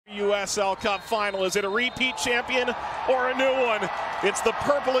USL Cup final. Is it a repeat champion or a new one? It's the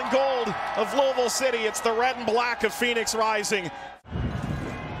purple and gold of Louisville City. It's the red and black of Phoenix Rising.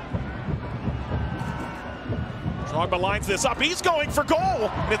 Drogba lines this up. He's going for goal.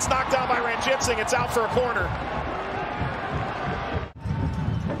 And it's knocked down by Ranjitsingh. It's out for a corner.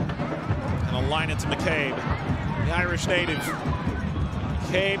 And a line it to McCabe, the Irish native.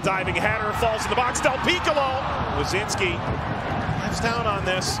 McCabe diving header, falls in the box. DelPiccolo. Wazinski lives down on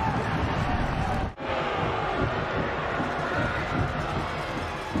this.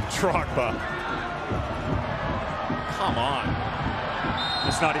 Drogba. Come on.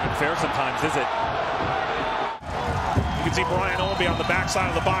 It's not even fair sometimes, is it? You can see Ownby on the backside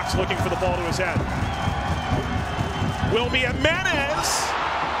of the box looking for the ball to his head. Will be Jimenez.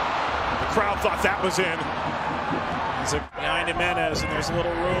 The crowd thought that was in. He's behind Jimenez, and there's a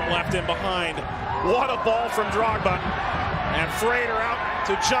little room left in behind. What a ball from Drogba. And Farrell out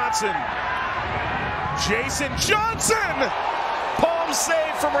to Johnson. Jason Johnson! Palm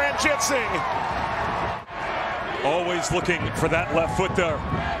save from Ranjitsingh. Always looking for that left foot there.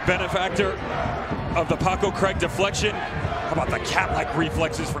 Benefactor of the Paco Craig deflection. How about the cat-like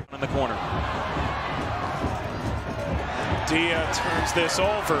reflexes from in the corner? Didier turns this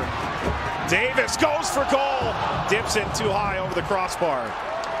over. Davis goes for goal. Dips in too high over the crossbar.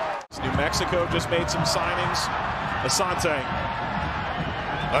 New Mexico just made some signings. Asante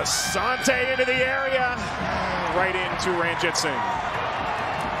into the area. Right into Ranjitsingh.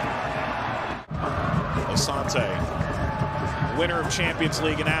 Asante, winner of Champions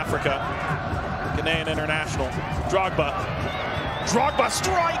League in Africa. Ghanaian international. Drogba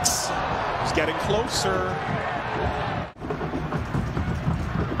strikes. He's getting closer.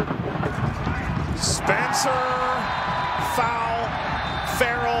 Spencer, foul.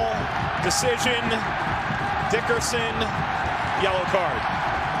 Farrell, decision. Dickerson, yellow card.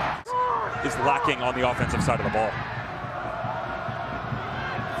 Is lacking on the offensive side of the ball.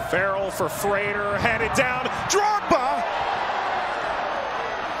 Farrell for Freighter, headed down. Drogba!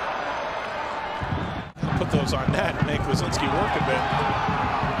 Put those on net and make Wazinski work a bit.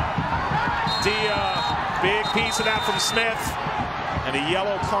 Big piece of that from Smith. And a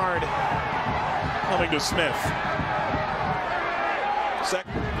yellow card coming to Smith.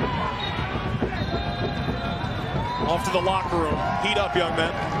 Off to the locker room. Heat up, young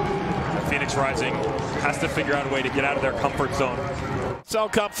men. Phoenix Rising has to figure out a way to get out of their comfort zone. USL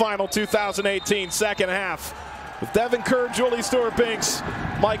Cup Final 2018, second half. With Devon Kerr, Julie Stewart-Binks,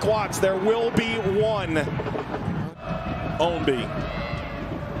 Mike Watts, there will be one. Ownby.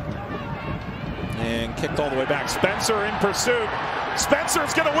 And kicked all the way back. Spencer in pursuit.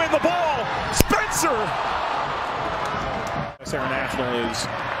 Spencer's going to win the ball. Spencer! International is,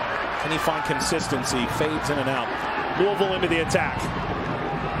 can he find consistency? Fades in and out. Louisville into the attack.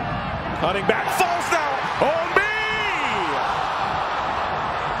 Cutting back, falls down. Ownby!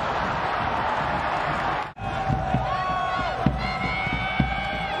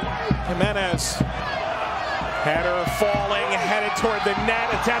 Jimenez. Header falling, headed toward the net.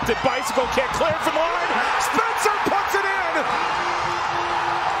 Attempted bicycle kick, cleared from the line. Spencer puts it in!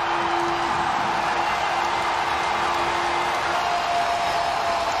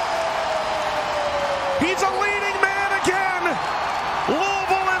 He's a leading man again!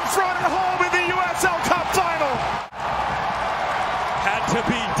 Louisville in front at home in the USL Cup Final! Had to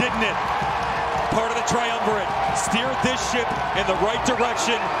be, didn't it? Part of the triumvirate. Steered this ship in the right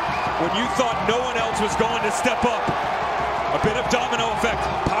direction when you thought no one else was going to step up. A bit of domino effect.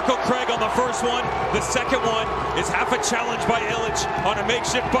 Paco Craig on the first one. The second one is half a challenge by Illich on a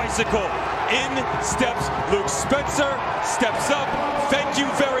makeshift bicycle. In steps Luke Spencer, steps up. Thank you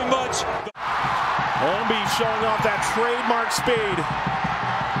very much. Ownby showing off that trademark speed.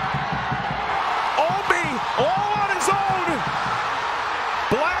 Ownby all on his own.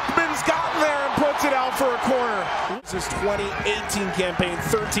 Blackman's gotten there and puts it out for a corner. This is 2018 campaign,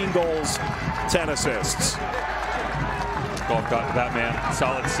 13 goals, 10 assists. Golf got that man.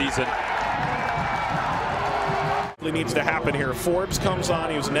 Solid season. Really needs to happen here. Forbes comes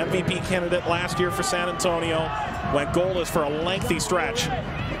on. He was an MVP candidate last year for San Antonio. Went goalless for a lengthy stretch.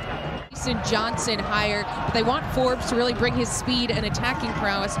 Johnson hired, but they want Forbes to really bring his speed and attacking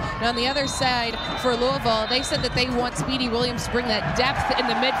prowess. And on the other side, for Louisville, they said that they want Speedy Williams to bring that depth in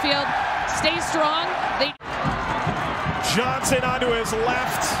the midfield. Stay strong. Johnson onto his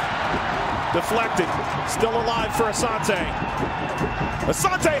left. Deflected. Still alive for Asante.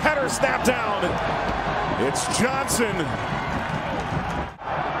 Asante header snapped down. It's Johnson.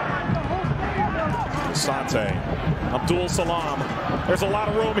 Asante. Abdul-Salaam. There's a lot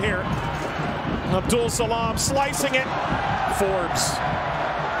of room here. Abdul-Salaam slicing it. Forbes.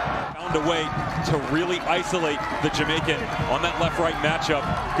 found a way to really isolate the Jamaican on that left-right matchup.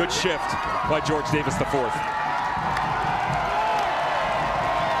 Good shift by George Davis IV.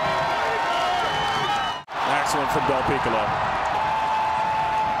 Excellent from DelPiccolo.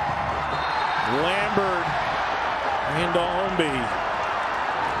 Lambert into Ownby.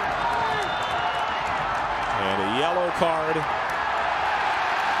 And a yellow card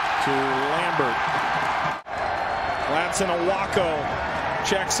to Lambert. Gladson Awako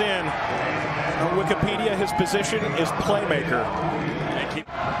checks in. On Wikipedia, his position is playmaker.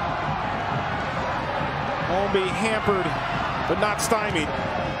 Ownby hampered, but not stymied.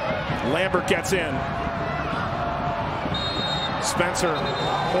 Lambert gets in. Spencer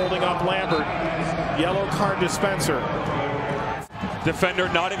holding up Lambert. Yellow card to Spencer. Defender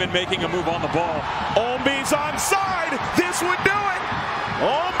not even making a move on the ball. Ownby's onside. This would do it.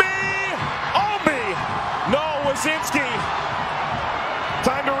 Ownby. No, Wazinski.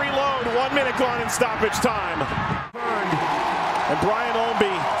 Time to reload. 1 minute gone in stoppage time. Burned. And Brian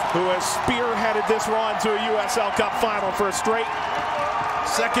Ownby, who has spearheaded this run to a USL Cup final for a straight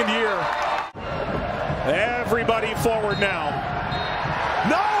second year. Everybody forward now.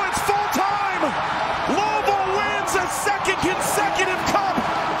 No, it's full